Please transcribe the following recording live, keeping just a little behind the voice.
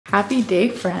Happy day,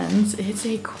 friends. It's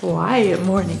a quiet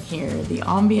morning here. The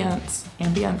ambiance,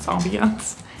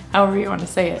 however you want to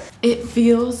say it. It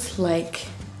feels like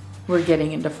we're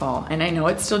getting into fall, and I know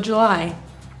it's still July,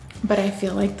 but I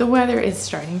feel like the weather is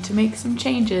starting to make some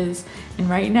changes. And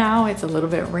right now it's a little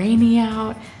bit rainy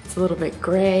out. It's a little bit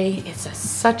gray. It's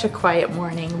such a quiet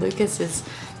morning. Lucas is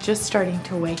just starting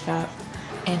to wake up,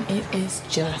 and it is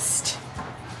just,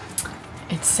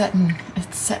 it's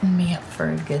setting me up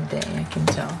for a good day, I can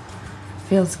tell.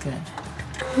 Feels good.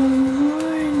 Good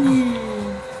morning.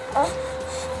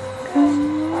 Good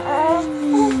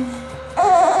morning.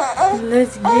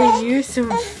 Let's get you some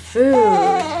food.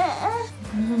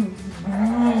 Good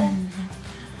morning.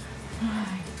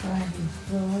 Hi, buddy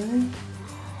boy.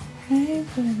 Hey,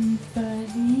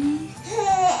 buddy.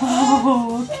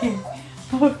 Oh, okay.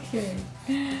 Okay.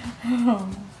 Oh,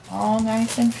 all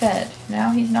nice and fed.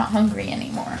 Now he's not hungry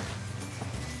anymore.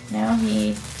 Now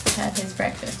he had his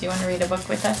breakfast. Do you want to read a book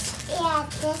with us? Yeah,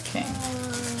 okay.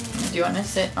 Do you want to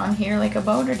sit on here like a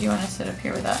boat, or do you want to sit up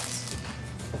here with us?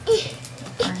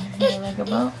 On here like a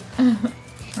boat?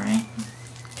 Right?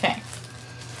 Okay.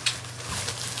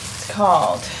 It's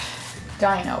called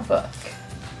Dino Book.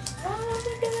 Oh, look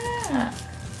at that.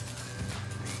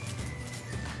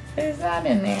 Who's that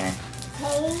in there?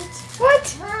 Paige.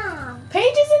 What? Mom.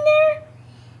 Paige is in there?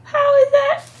 How is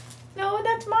that? No,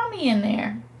 that's Mommy in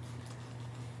there.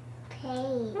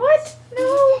 Paige. What?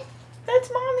 No, that's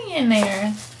Mommy in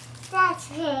there. That's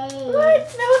Paige.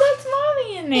 What? No, that's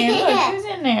Mommy in there. Look, who's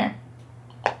in there?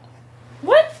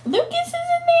 What? Lucas is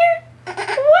in there?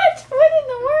 What? What in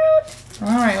the world?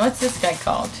 All right, what's this guy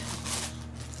called?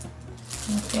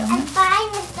 I'm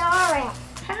Dinosaurus.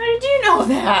 How did you know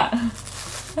that?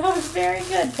 That was very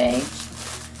good, Paige.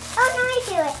 Oh, no, I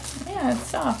do it. Yeah, it's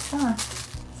soft, huh?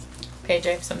 Paige, I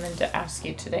have something to ask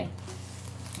you today.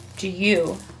 Do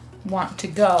you want to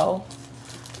go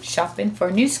shopping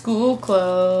for new school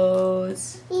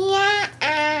clothes? Yeah.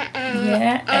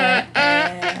 Yeah.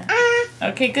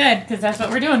 Okay, good, because that's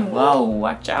what we're doing. Whoa,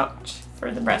 watch out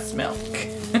for the breast milk.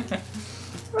 Okay.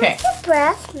 What's the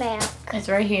breast milk? It's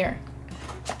right here.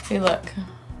 See, look.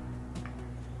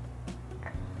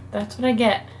 That's what I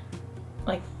get,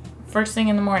 like, first thing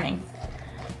in the morning.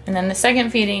 And then the second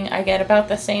feeding, I get about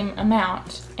the same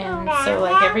amount. And so,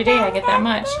 like, every day I get that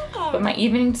much. But my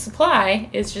evening supply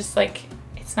is just, like,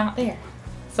 it's not there.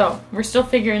 So, we're still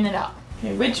figuring it out.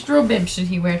 Okay, which drill bib should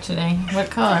he wear today? What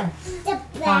color? The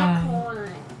black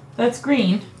one. That's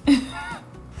green. I hate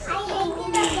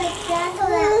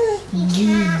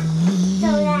it on the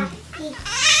black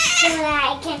so that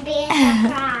I can be a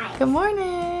surprise. Good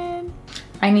morning.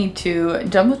 I need to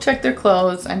double check their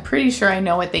clothes. I'm pretty sure I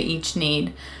know what they each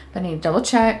need, but I need to double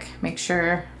check, make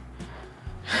sure.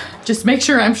 Just make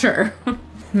sure I'm sure.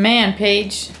 Man,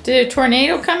 Paige, did a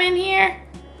tornado come in here?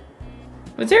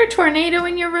 Was there a tornado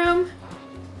in your room?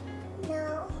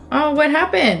 No. Oh, what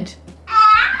happened?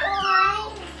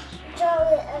 I threw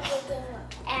everything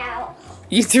out.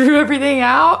 You threw everything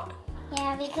out?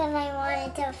 Yeah, because I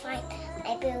wanted to find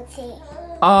my booty.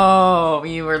 Oh,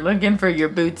 you were looking for your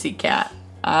Bootsy cat.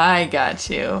 I got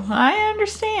you. I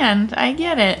understand. I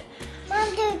get it. Mom,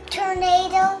 do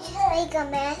tornadoes make a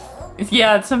mess?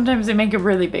 Yeah, sometimes they make a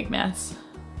really big mess.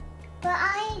 But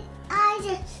I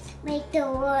just make the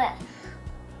wood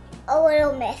a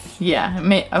little mess. Yeah.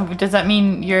 Does that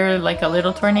mean you're like a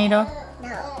little tornado?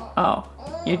 No. Oh,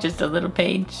 you're just a little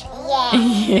Paige? Yeah.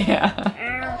 Yeah.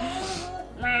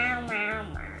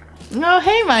 Oh,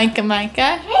 hey, Micah.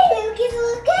 Hey,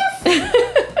 Lucas.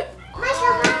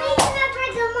 Micah, Mommy's gonna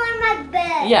bring him on my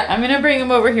bed. Yeah, I'm gonna bring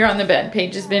him over here on the bed.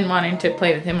 Paige has been wanting to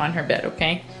play with him on her bed,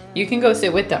 okay? You can go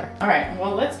sit with her. All right,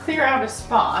 well, let's clear out a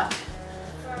spot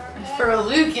for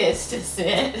Lucas to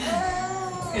sit.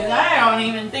 Because I don't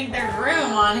even think there's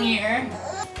room on here.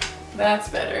 That's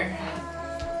better.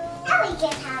 Now we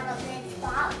can have a big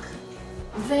spot.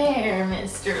 There,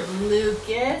 Mr.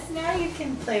 Lucas. Now you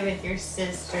can play with your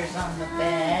sisters on the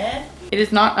bed. It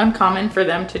is not uncommon for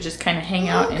them to just kind of hang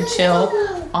out and chill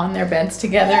on their beds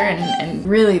together, and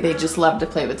really they just love to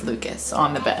play with Lucas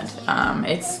on the bed.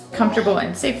 It's comfortable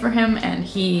and safe for him, and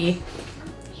he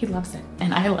loves it,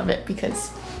 and I love it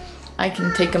because I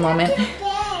can take a moment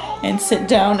and sit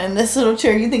down in this little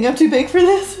chair. You think I'm too big for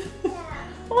this?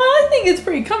 Well, I think it's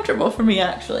pretty comfortable for me,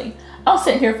 actually. I'll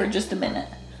sit here for just a minute.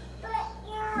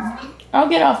 I'll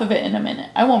get off of it in a minute.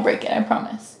 I won't break it, I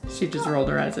promise. She just rolled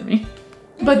her eyes at me.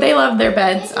 But they love their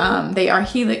beds. They are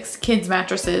Helix Kids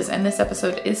mattresses, and this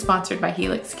episode is sponsored by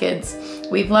Helix Kids.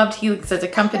 We've loved Helix as a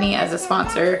company, as a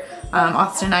sponsor.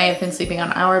 Austin and I have been sleeping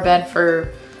on our bed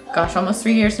for, gosh, almost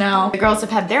 3 years now. The girls have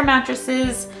had their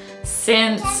mattresses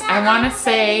since I want to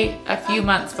say a few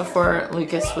months before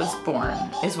Lucas was born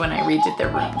is when I redid their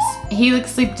rooms.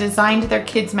 Helix Sleep designed their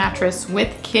kids' mattress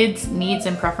with kids' needs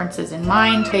and preferences in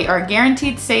mind. They are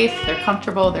guaranteed safe, they're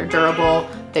comfortable, they're durable,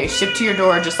 they ship to your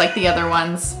door just like the other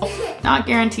ones. Not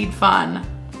guaranteed fun,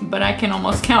 but I can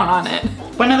almost count on it.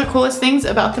 One of the coolest things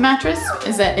about the mattress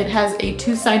is that it has a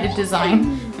two-sided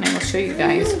design, and I will show you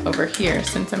guys over here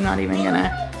since I'm not even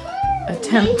gonna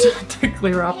attempt to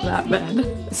clear off that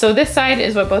bed. So this side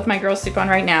is what both my girls sleep on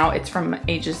right now. It's from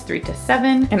ages 3 to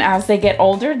 7. And as they get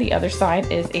older, the other side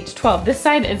is age 12. This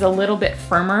side is a little bit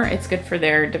firmer. It's good for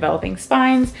their developing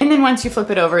spines. And then once you flip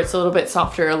it over, it's a little bit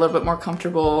softer, a little bit more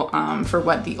comfortable for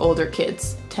what the older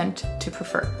kids tend to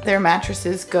prefer. Their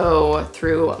mattresses go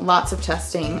through lots of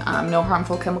testing. No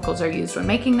harmful chemicals are used when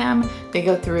making them. They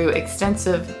go through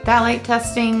extensive phthalate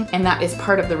testing, and that is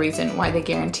part of the reason why they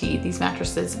guarantee these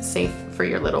mattresses safe for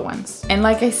your little ones. And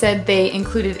like I said, they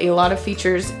included a lot of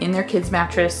features in their kids'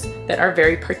 mattress that are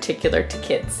very particular to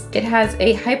kids. It has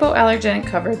a hypoallergenic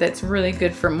cover that's really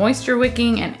good for moisture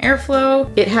wicking and airflow.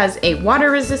 It has a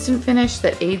water-resistant finish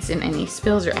that aids in any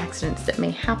spills or accidents that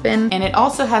may happen. And it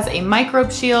also has a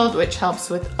microbe shield, which helps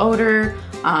with odor,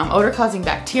 odor-causing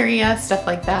bacteria, stuff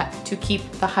like that, to keep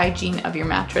the hygiene of your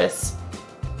mattress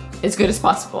as good as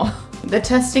possible. The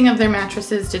testing of their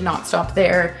mattresses did not stop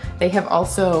there. They have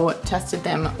also tested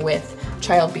them with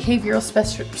child behavioral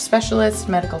specialists,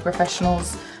 medical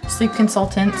professionals, sleep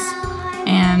consultants,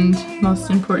 and most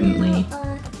importantly,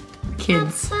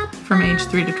 kids from age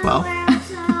 3 to 12.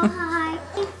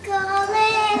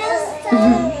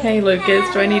 Hey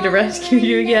Lucas, do I need to rescue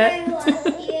you yet?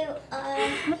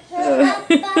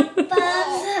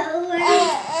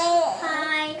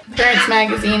 Parents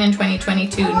Magazine in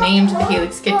 2022 named the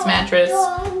Helix Kids mattress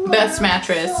best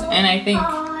mattress, and I think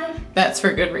that's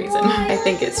for good reason. I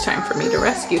think it's time for me to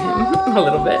rescue him a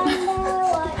little bit.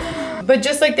 But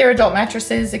just like their adult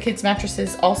mattresses, the kids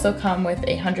mattresses also come with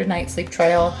a 100-night sleep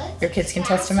trial. Your kids can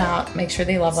test them out, make sure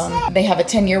they love them. They have a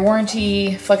 10-year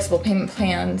warranty, flexible payment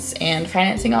plans, and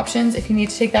financing options if you need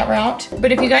to take that route.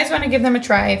 But if you guys want to give them a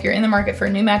try, if you're in the market for a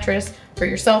new mattress for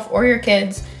yourself or your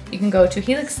kids, you can go to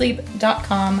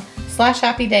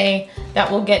helixsleep.com/happyday.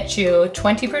 That will get you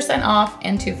 20% off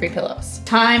and 2 free pillows.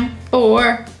 Time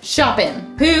for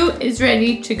shopping. Who is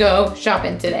ready to go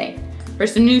shopping today for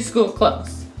some new school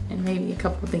clothes and maybe a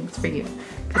couple things for you?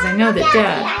 Because I know that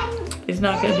Dad is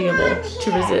not going to be able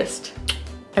to resist.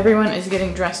 Everyone is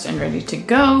getting dressed and ready to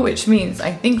go, which means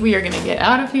I think we are going to get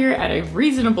out of here at a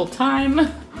reasonable time,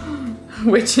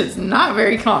 which is not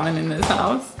very common in this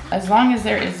house. As long as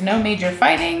there is no major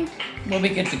fighting, we'll be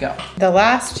good to go. The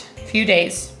last few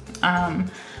days,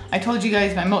 I told you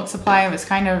guys my milk supply was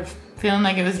kind of feeling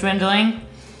like it was dwindling.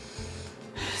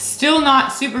 Still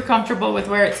not super comfortable with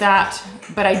where it's at,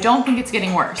 but I don't think it's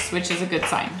getting worse, which is a good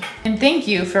sign. And thank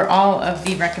you for all of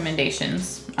the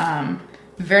recommendations.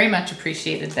 Very much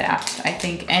appreciated that. I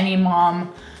think any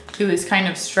mom who is kind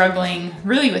of struggling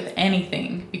really with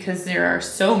anything, because there are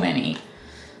so many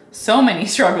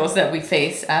struggles that we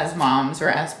face as moms or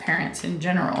as parents in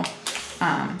general.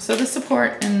 So the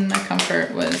support and the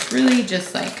comfort was really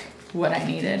just like what I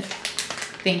needed.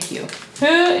 Thank you. Who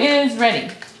is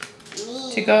ready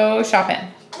to go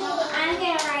shopping?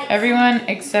 Everyone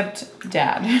except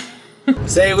Dad.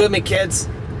 Say it with me, kids.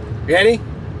 Ready?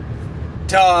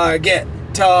 Target,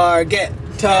 target,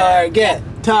 target,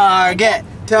 target,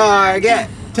 target,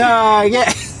 target.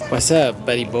 What's up,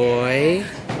 buddy boy?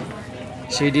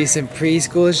 Should we do some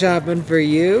preschool shopping for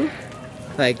you?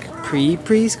 Like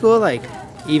preschool? Like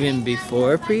even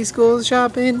before preschool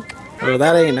shopping? Well,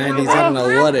 that ain't 90s. I don't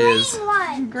know what is.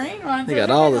 Green ones. They got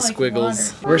all the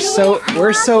squiggles. We're so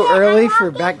early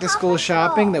for back to school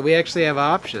shopping that we actually have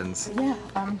options. Yeah,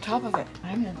 on top of it.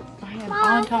 I am Mom,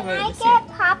 on top can of I it. get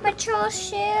Paw Patrol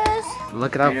shoes?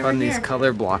 Look at how fun these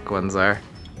color block ones are.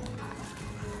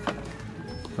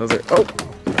 Those are, oh!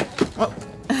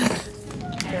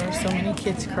 There are so many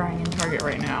kids crying in Target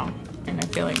right now, and I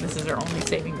feel like this is our only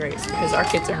saving grace because our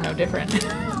kids are no different.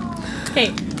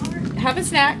 Hey, have a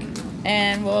snack,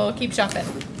 and we'll keep shopping.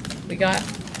 We got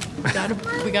a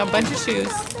bunch of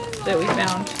shoes that we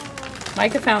found.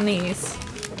 Micah found these,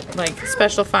 like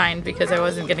special find because I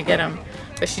wasn't gonna get them,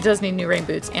 but she does need new rain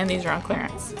boots, and these are on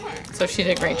clearance. So she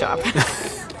did a great job.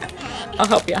 I'll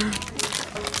help you.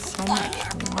 So much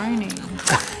whining.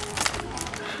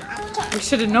 We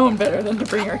should have known better than to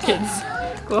bring our kids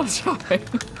clothes shopping.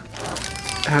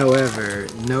 However,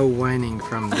 no whining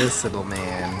from this little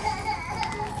man.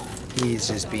 He's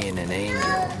just being an angel.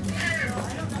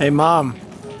 Hey Mom,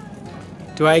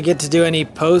 do I get to do any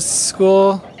post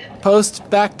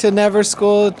back to never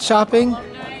school shopping?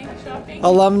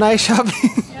 Alumni shopping?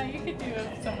 Yeah, you could do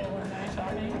some alumni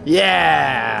shopping.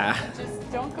 Yeah!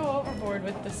 Just don't go overboard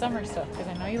with the summer stuff, because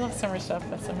I know you love summer stuff,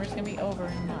 but summer's gonna be over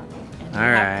in a month. And you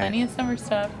have plenty of summer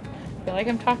stuff. I feel like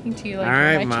I'm talking to you like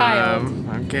you're my child.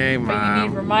 Okay, Mom. But you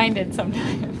need reminded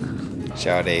sometimes.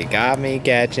 Shawty got me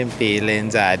catching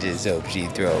feelings. I just hope she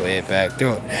throw it back.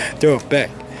 Throw it back.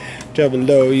 Drop it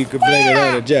low, you can blame it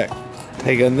on a jack.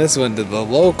 Taking this one to the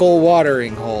local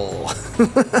watering hole.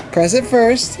 Press it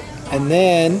first, and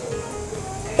then...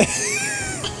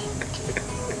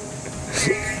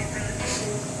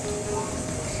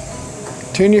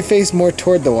 turn your face more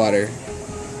toward the water.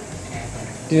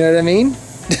 You know what I mean?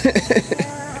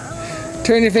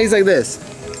 Turn your face like this.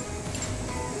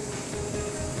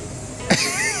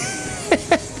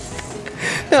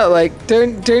 No, like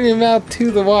turn your mouth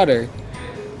to the water.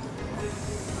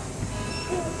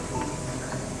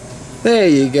 There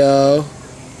you go.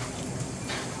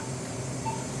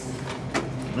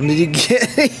 And did you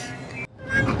get it?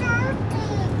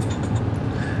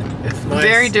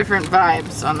 Very different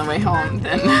vibes on the way home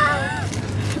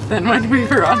than when we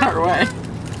were on our way.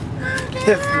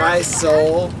 If my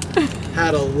soul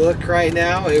had a look right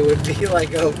now, it would be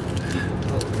like a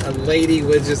lady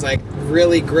with just like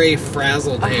really gray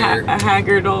frazzled hair. A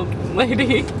haggard old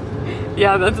lady.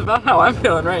 Yeah, that's about how I'm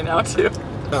feeling right now too.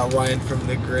 That line from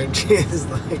the Grinch is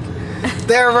like,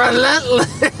 they're relentless.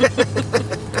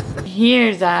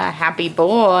 Here's a happy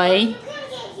boy.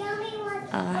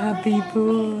 A happy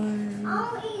boy.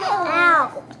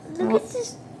 Ow. Look at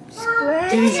this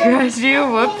scratch. Did he scratch you?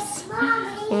 Whoops.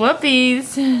 Mommy.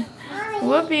 Whoopies. Mommy.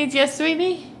 Whoopies, yes,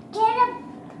 sweetie? Get a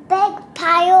big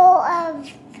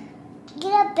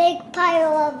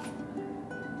pile of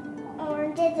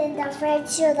oranges in the fridge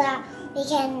so that we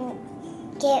can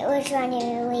get which one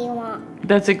we want.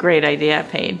 That's a great idea,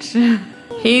 Paige.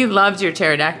 He loves your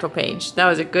pterodactyl, Paige. That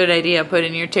was a good idea,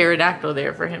 putting your pterodactyl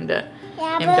there for him to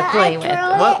play with.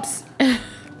 Whoops.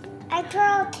 I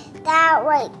twirled that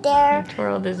right there. You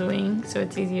twirled his wing so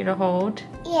it's easier to hold.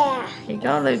 Yeah. Here you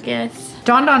go, Lucas.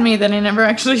 Dawned on me that I never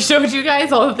actually showed you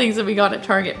guys all the things that we got at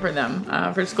Target for them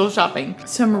for school shopping.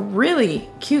 Some really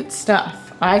cute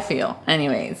stuff, I feel.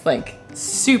 Anyways, like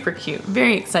super cute.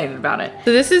 Very excited about it.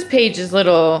 So this is Paige's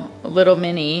little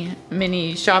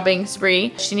mini shopping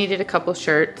spree. She needed a couple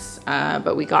shirts,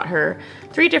 but we got her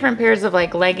 3 different pairs of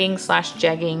like leggings /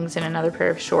 jeggings and another pair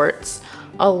of shorts,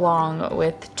 along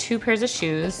with 2 pairs of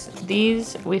shoes.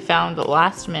 These we found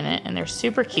last minute and they're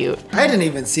super cute. I didn't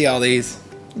even see all these.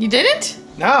 You didn't?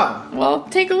 No. Well,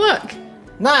 take a look.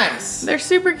 Nice. They're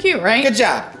super cute, right? Good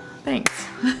job. Thanks.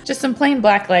 Just some plain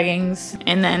black leggings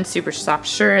and then super soft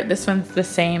shirt. This one's the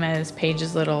same as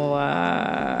Paige's little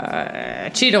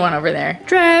cheetah one over there.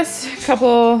 Dress, a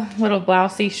couple little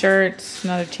blousey shirts,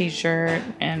 another t-shirt,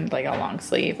 and like a long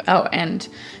sleeve. Oh, and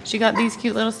she got these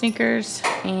cute little sneakers,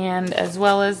 and as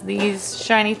well as these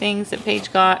shiny things that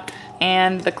Paige got,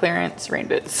 and the clearance rain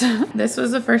boots. This was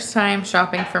the first time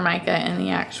shopping for Micah in the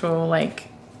actual like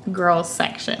girls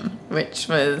section, which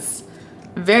was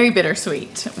very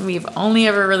bittersweet. We've only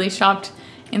ever really shopped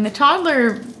in the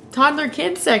toddler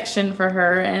kids section for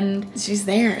her, and she's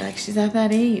there, like she's at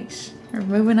that age. We're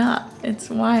moving up. It's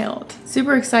wild.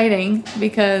 Super exciting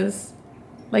because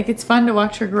like it's fun to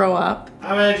watch her grow up.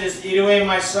 I'm gonna just eat away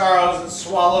my sorrows and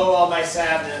swallow all my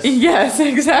sadness. Yes,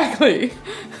 exactly.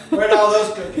 Where'd all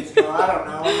those cookies go? I don't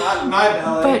know. Not in my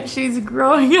belly. But she's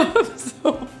growing up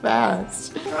so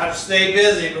fast. Try to stay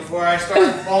busy before I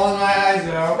start bawling my eyes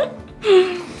out.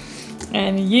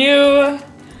 And you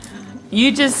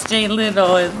just stay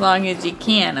little as long as you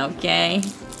can, okay?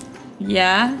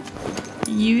 Yeah?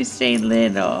 You stay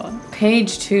little.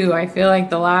 Paige too, I feel like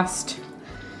the last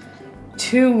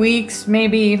 2 weeks,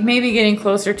 maybe getting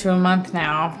closer to a month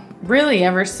now. Really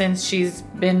ever since she's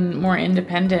been more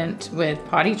independent with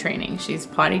potty training. She's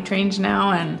potty trained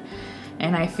now, and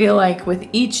I feel like with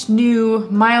each new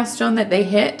milestone that they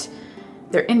hit,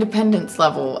 their independence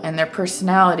level and their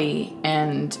personality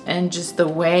and just the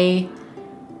way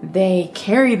they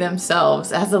carry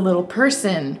themselves as a little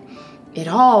person, it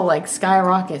all like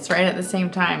skyrockets right at the same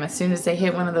time as soon as they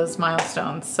hit one of those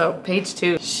milestones. So Paige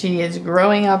too, she is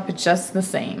growing up just the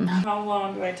same. How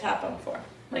long do I tap them for?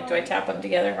 Like, do I tap them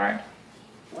together hard?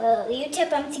 Well, you tip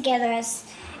them together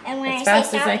and when As I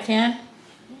fast say as stop, I can?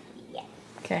 Yeah.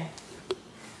 Okay.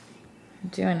 I'm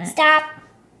doing it. Stop.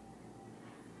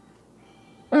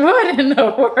 What in the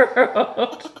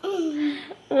world?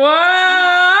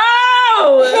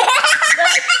 Whoa!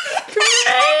 That's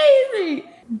crazy!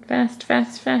 Fast,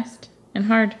 fast, fast. And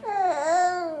hard.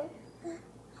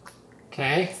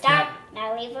 Okay. Stop.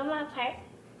 Now leave them apart.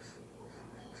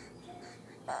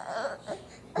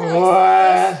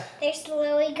 What? They're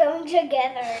slowly going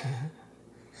together.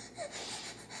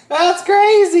 That's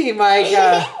crazy,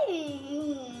 Micah.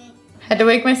 Had to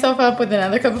wake myself up with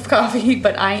another cup of coffee,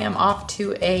 but I am off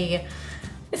to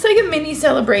it's like a mini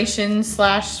celebration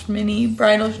 / mini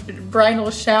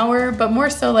bridal shower, but more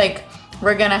so like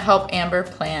we're gonna help Amber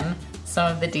plan some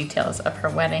of the details of her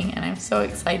wedding, and I'm so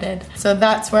excited. So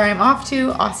that's where I'm off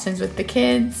to. Austin's with the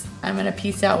kids. I'm gonna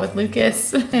peace out with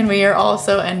Lucas, and we are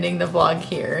also ending the vlog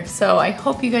here. So I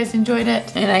hope you guys enjoyed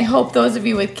it, and I hope those of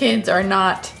you with kids are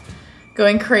not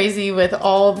going crazy with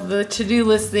all the to-do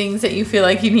list things that you feel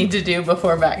like you need to do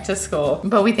before back to school.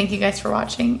 But we thank you guys for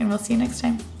watching, and we'll see you next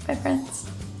time. Bye, friends.